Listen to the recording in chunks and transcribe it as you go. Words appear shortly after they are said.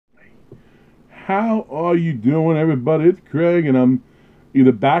How are you doing, everybody? It's Craig, and I'm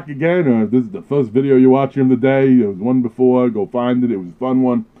either back again, or if this is the first video you're watching of the day. There was one before. Go find it. It was a fun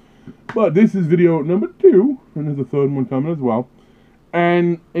one. But this is video number 2, and there's a third one coming as well.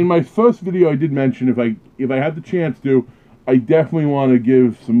 And in my first video, I did mention if I had the chance to, I definitely want to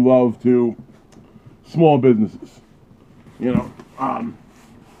give some love to small businesses. You know,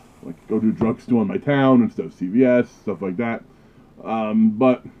 like go to a drugstore in my town and stuff, CVS, stuff like that.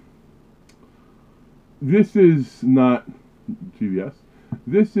 But this is not CVS.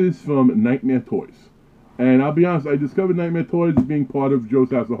 This is from Nightmare Toys. And I'll be honest, I discovered Nightmare Toys as being part of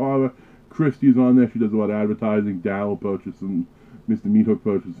Joe's House of Horror. Christy's on there. She does a lot of advertising. Darryl purchased some, Mr. Meathook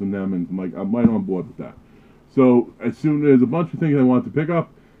purchased from them, and I'm right on board with that. So as soon as a bunch of things I wanted to pick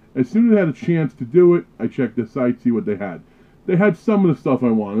up, as soon as I had a chance to do it, I checked the site, see what they had. They had some of the stuff I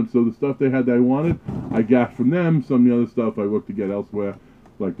wanted, so the stuff they had that I wanted, I got from them. Some of the other stuff I looked to get elsewhere,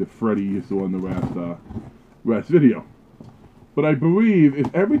 like the Freddy you saw in the last video. But I believe if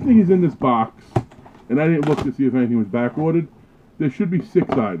everything is in this box, and I didn't look to see if anything was back ordered, there should be 6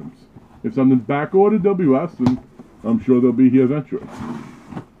 items. If something's back ordered, there'll be less, and I'm sure they'll be here eventually.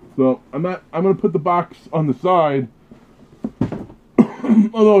 So I'm gonna put the box on the side.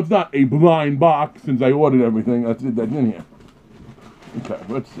 Although it's not a blind box since I ordered everything that's in here. Okay,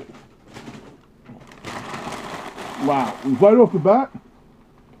 let's see. Wow, right off the bat,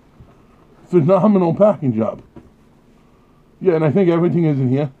 phenomenal packing job. Yeah, and I think everything is in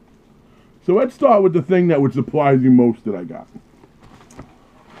here. So let's start with the thing that would surprise you most that I got.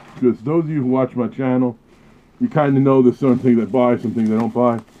 Because those of you who watch my channel, you kind of know there's certain things I buy, some things I don't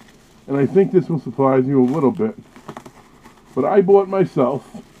buy. And I think this will surprise you a little bit. But I bought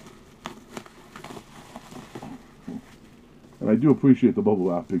myself, and I do appreciate the bubble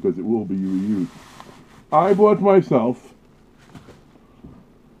wrap because it will be reused. I bought myself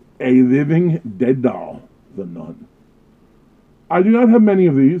a Living Dead doll, The Nun. I do not have many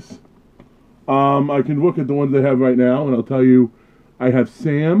of these. I can look at the ones I have right now, and I'll tell you, I have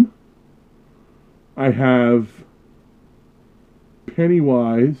Sam, I have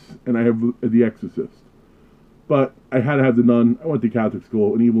Pennywise, and I have The Exorcist. But I had to have the nun. I went to Catholic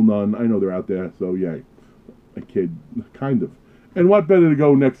school, an evil nun. I know they're out there, so yay. A kid, kind of. And what better to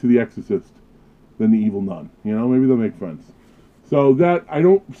go next to The Exorcist than the evil nun? You know, maybe they'll make friends. So that, I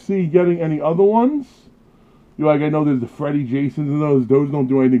don't see getting any other ones. You know, like I know there's the Freddy, Jasons, and those don't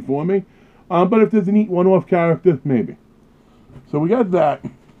do anything for me. But if there's a neat one-off character, maybe. So we got that.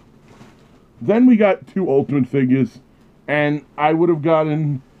 Then we got 2 Ultimate figures, and I would have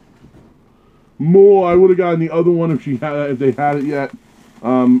gotten more. I would have gotten the other one if they had it yet.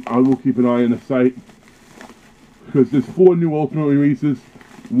 I will keep an eye on the site because there's 4 new Ultimate releases,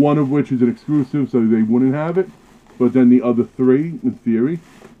 one of which is an exclusive, so they wouldn't have it. But then the other 3, in theory.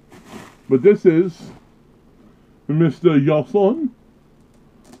 But this is Mr. Jason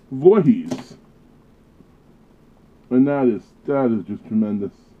Voorhees, and that is just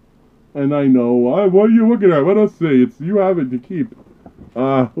tremendous. And I know what are you looking at? Let us see. It's you have it to keep.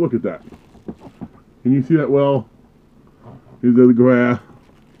 Look at that. Can you see that well? Here's the glare.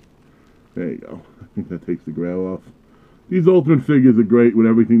 There you go. I think that takes the glare off. These Ultimate figures are great with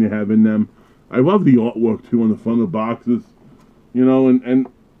everything they have in them. I love the artwork too on the front of the boxes. You know, and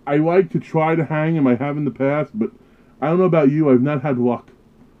I like to try to hang them. I have in the past, but I don't know about you. I've not had luck.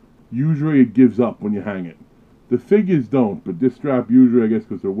 Usually it gives up when you hang it. The figures don't, but this strap usually, I guess,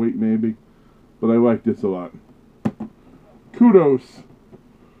 because their weight maybe. But I like this a lot. Kudos.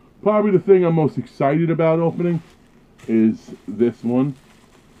 Probably the thing I'm most excited about opening is this one.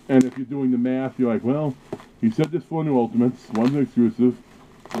 And if you're doing the math, you're like, well, he said there's 4 new Ultimates. One's an exclusive.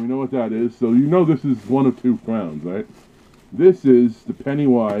 And we know what that is. So you know this is one of 2 crowns, right? This is the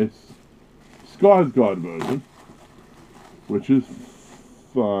Pennywise Skarsgård version, which is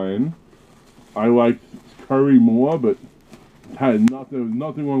fine. I like Curry more, but there was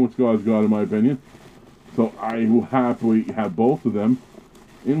nothing wrong with Skarsgård in my opinion. So I will happily have both of them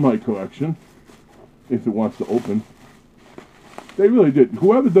in my collection if it wants to open. They really did.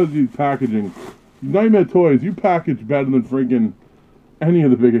 Whoever does these packaging, Nightmare Toys, you package better than freaking any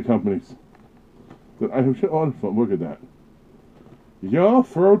of the bigger companies. But I have look at that. Yeah,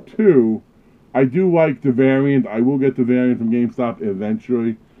 Throw 2. I do like the variant. I will get the variant from GameStop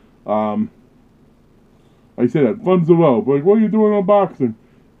eventually. I say that funds are low, but like, what are you doing unboxing?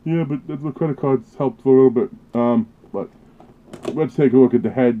 Yeah, but the credit cards helped for a little bit. But let's take a look at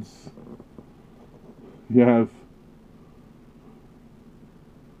the heads. You have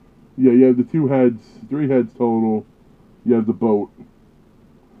the 2 heads, 3 heads total. You have the boat.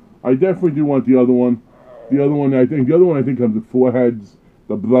 I definitely do want the other one. The other one I think comes with 4 heads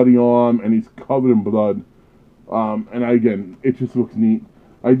the bloody arm, and he's covered in blood. And again, it just looks neat.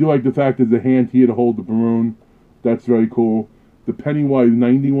 I do like the fact there's a hand here to hold the balloon. That's very cool. The Pennywise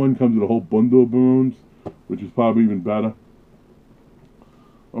 91 comes with a whole bundle of balloons, which is probably even better.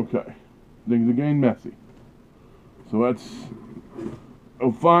 Okay, things are getting messy. So that's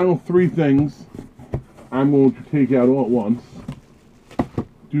the final three things I'm going to take out all at once.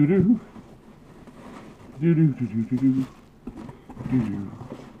 Doo-doo. Doo-doo, doo-doo, doo-doo. Doo-doo.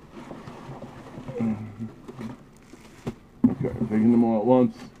 Okay, I'm taking them all at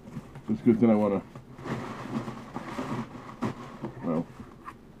once. Just because then I want to... Well.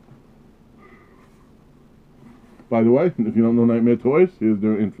 By the way, if you don't know Nightmare Toys, here's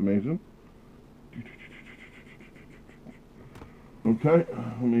their information. Okay,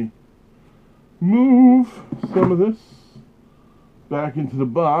 let me move some of this back into the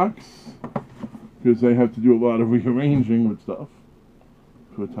box, because I have to do a lot of rearranging with stuff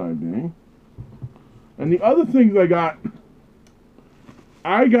for the time being. And the other things I got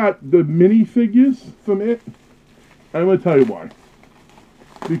the minifigures from it. I'm going to tell you why.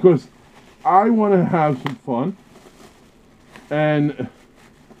 Because I want to have some fun. And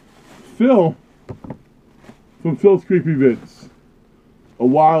Phil, from Phil's Creepy Vids, a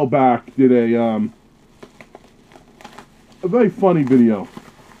while back did a very funny video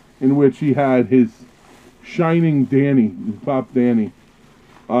in which he had his Shining Danny, his Pop Danny,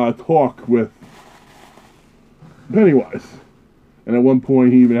 talk with Pennywise. And at one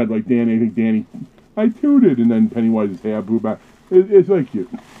point he even had like Danny, I think Danny, I tooted, and then Pennywise's hair blew back. It's very cute.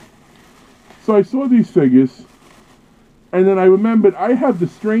 So I saw these figures, and then I remembered I have the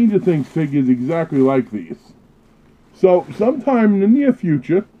Stranger Things figures exactly like these. So sometime in the near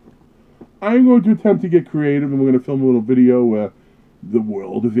future, I'm going to attempt to get creative, and we're going to film a little video where the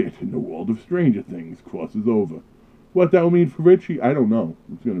world of it and the world of Stranger Things crosses over. What that will mean for Richie, I don't know.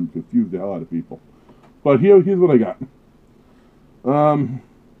 It's going to confuse the hell out of people. But here's what I got.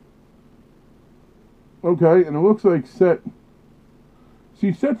 Okay, and it looks like set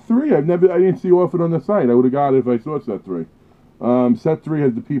 3. I didn't see offered on the site. I would have got it if I saw set 3. Set 3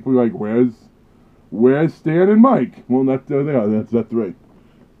 has the people like, where's Stan and Mike? Well, there they are. That's set 3.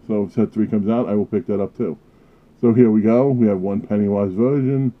 So if set 3 comes out, I will pick that up too. So here we go. We have one Pennywise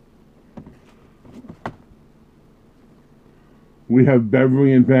version. We have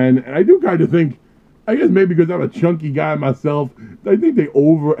Beverly and Ben, and I do kind of think, I guess maybe because I'm a chunky guy myself, I think they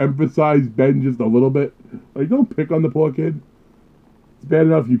overemphasize Ben just a little bit. Like, don't pick on the poor kid. It's bad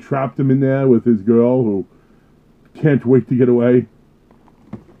enough you trapped him in there with his girl who can't wait to get away.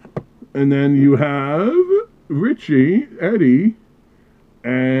 And then you have Richie, Eddie,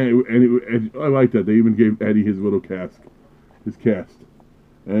 and I like that. They even gave Eddie his little cast,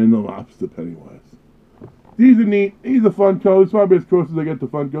 and the lobster Pennywise. These are neat. These are Funko. It's probably as close as I get to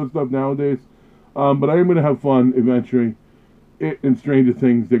Funko stuff nowadays. But I am going to have fun eventually. It and Stranger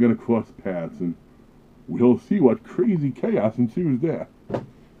Things, they're going to cross paths, and we'll see what crazy chaos ensues there.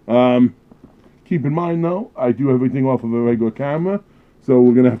 Keep in mind, though, I do everything off of a regular camera, so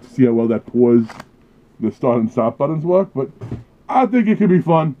we're going to have to see how well that pause, the start and stop buttons work, but I think it could be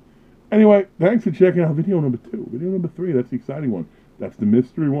fun. Anyway, thanks for checking out video number 2. Video number 3, that's the exciting one. That's the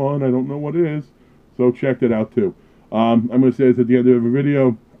mystery one. I don't know what it is, so check that out, too. I'm going to say this at the end of every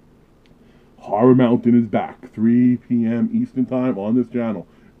video. Horror Mountain is back, 3 p.m. Eastern Time on this channel.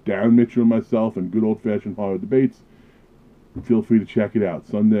 Darren Mitchell and myself and good old-fashioned horror debates. Feel free to check it out.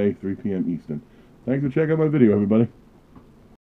 Sunday, 3 p.m. Eastern. Thanks for checking out my video, everybody.